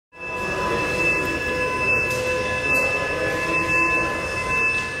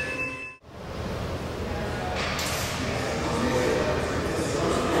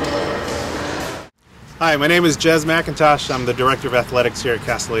Hi, my name is Jez McIntosh. I'm the Director of Athletics here at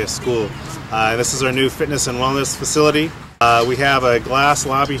Castilleja School. This is our new fitness and wellness facility. We have a glass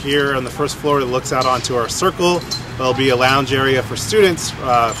lobby here on the first floor that looks out onto our circle. There'll be a lounge area for students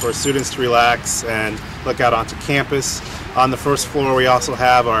to relax and look out onto campus. On the first floor we also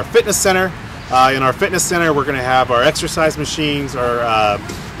have our fitness center. In our fitness center we're going to have our exercise machines, our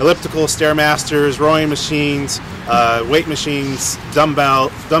elliptical, stairmasters, rowing machines, weight machines,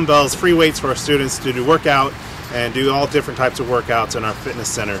 dumbbells, free weights for our students to do workout and do all different types of workouts in our fitness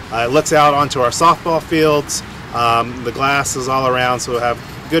center. It looks out onto our softball fields. The glass is all around, so we'll have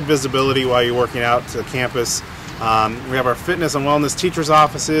good visibility while you're working out to campus. We have our fitness and wellness teachers'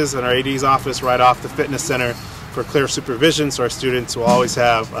 offices and our AD's office right off the fitness center for clear supervision, so our students will always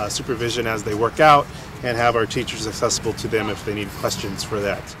have supervision as they work out and have our teachers accessible to them if they need questions for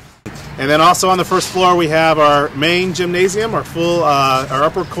that. And then also on the first floor we have our main gymnasium, our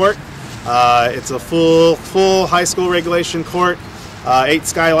upper court. It's a full high school regulation court, 8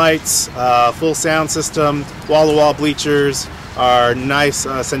 skylights, full sound system, wall-to-wall bleachers, our nice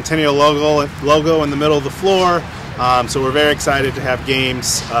Centennial logo in the middle of the floor. So we're very excited to have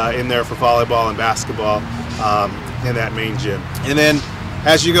games in there for volleyball and basketball in that main gym. And then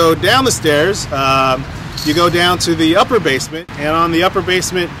as you go down the stairs, you go down to the upper basement, and on the upper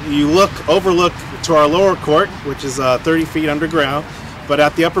basement you overlook to our lower court, which is 30 feet underground. But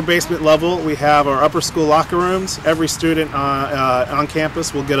at the upper basement level we have our upper school locker rooms. Every student on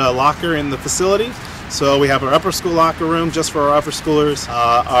campus will get a locker in the facility. So we have our upper school locker room just for our upper schoolers,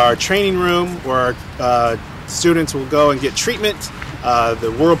 our training room where our students will go and get treatment,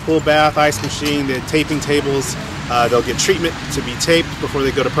 the whirlpool bath, ice machine, the taping tables. They'll get treatment to be taped before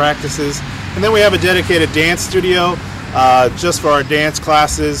they go to practices. And then we have a dedicated dance studio just for our dance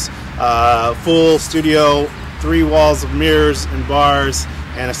classes, full studio, 3 walls of mirrors and bars,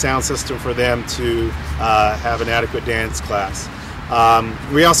 and a sound system for them to have an adequate dance class.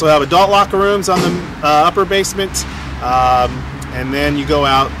 We also have adult locker rooms on the upper basement, and then you go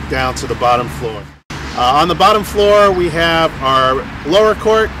out down to the bottom floor. On the bottom floor we have our lower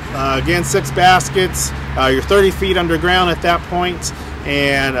court, again 6 baskets. You're 30 feet underground at that point,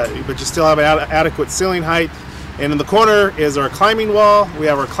 but you still have adequate ceiling height. And in the corner is our climbing wall. We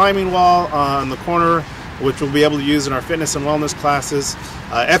have our climbing wall on the corner, which we'll be able to use in our fitness and wellness classes.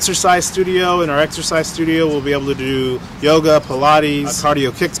 Exercise studio. In our exercise studio we'll be able to do yoga, Pilates,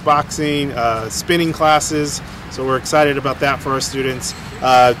 cardio kicks, boxing, spinning classes. So we're excited about that for our students.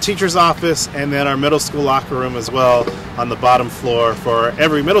 Teacher's office, and then our middle school locker room as well on the bottom floor for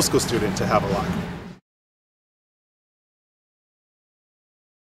every middle school student to have a locker.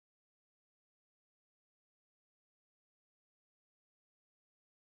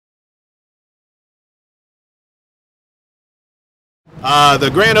 The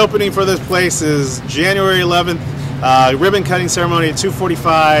grand opening for this place is January 11th, ribbon cutting ceremony at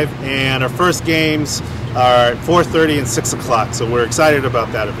 2:45, and our first games are at 4:30 and 6 o'clock, so we're excited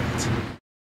about that event.